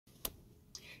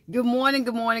Good morning,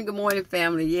 good morning, good morning,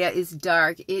 family. Yeah, it's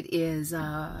dark. It is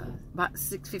about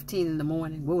 6:15 in the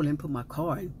morning. Whoa, let me put my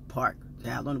car in park.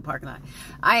 Yeah, on the parking lot.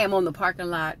 I am on the parking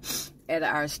lot at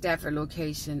our Stafford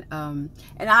location, and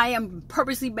I am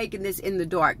purposely making this in the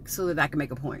dark so that I can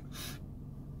make a point.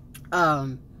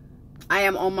 I'm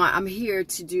here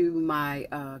to do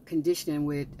my conditioning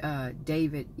with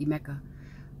David Emeka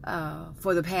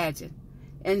for the pageant,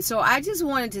 and so I just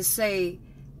wanted to say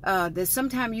that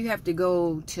sometimes you have to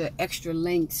go to extra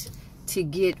lengths to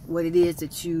get what it is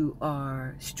that you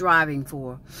are striving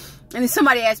for. And then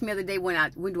somebody asked me the other day, when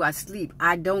do I sleep?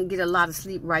 I don't get a lot of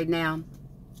sleep right now.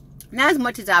 Not as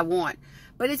much as I want.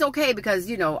 But it's okay because,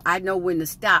 you know, I know when to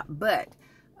stop. But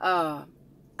I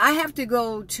have to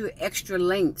go to extra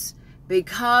lengths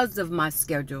because of my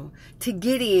schedule to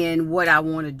get in what I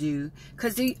want to do.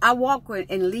 Because I walk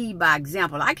and lead by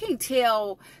example. I can't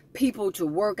tell people to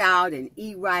work out and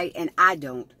eat right, and I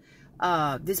don't.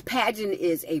 This pageant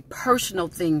is a personal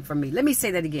thing for me. Let me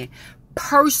say that again.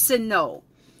 Personal,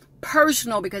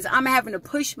 because I'm having to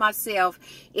push myself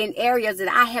in areas that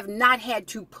I have not had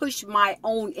to push my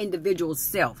own individual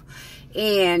self.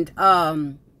 And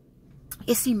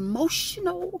it's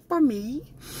emotional for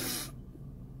me.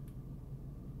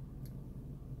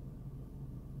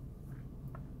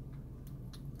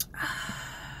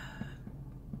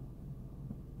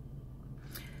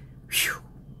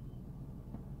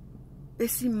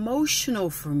 It's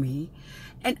emotional for me,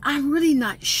 and I'm really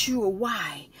not sure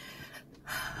why.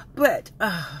 But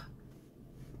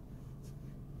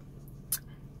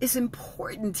it's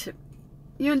important to,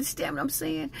 you understand what I'm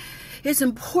saying? It's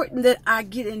important that I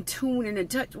get in tune and in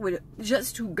touch with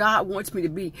just who God wants me to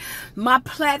be. My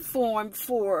platform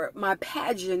for my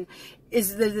pageant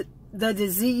is the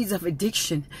disease of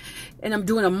addiction. And I'm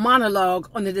doing a monologue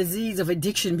on the disease of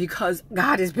addiction because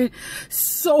God has been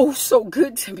so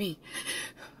good to me.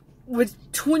 With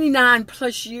 29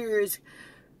 plus years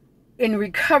in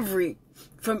recovery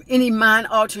from any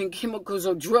mind-altering chemicals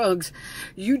or drugs,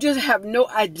 you just have no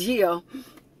idea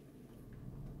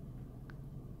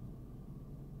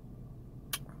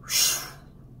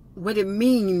what it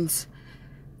means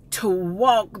to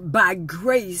walk by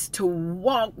grace, to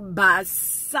walk by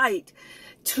sight,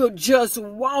 to just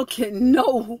walk and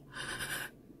know,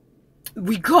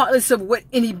 regardless of what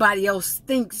anybody else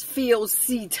thinks, feels,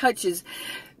 sees, touches,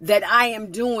 that I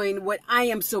am doing what I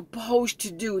am supposed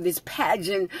to do. This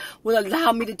pageant will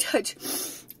allow me to touch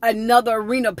another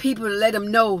arena of people, to let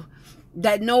them know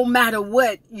that no matter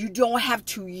what, you don't have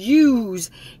to use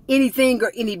anything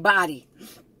or anybody.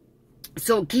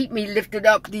 So keep me lifted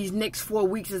up these next 4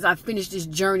 weeks as I finish this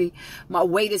journey. My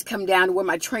weight has come down to where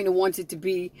my trainer wants it to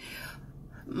be.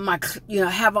 I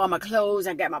have all my clothes.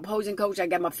 I got my posing coach. I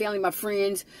got my family, my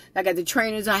friends. I got the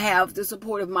trainers. I have the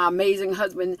support of my amazing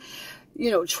husband,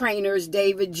 trainers,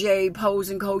 David, Jay,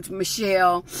 posing coach,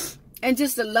 Michelle, and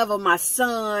just the love of my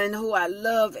son, who I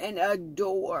love and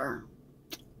adore.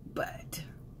 But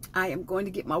I am going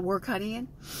to get my workout in.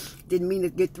 Didn't mean to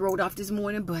get thrown off this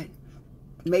morning, but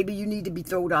maybe you need to be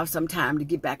thrown off sometime to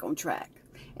get back on track.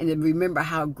 And then remember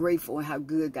how grateful and how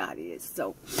good God is.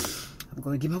 So I'm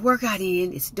going to get my workout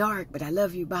in. It's dark, but I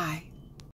love you. Bye.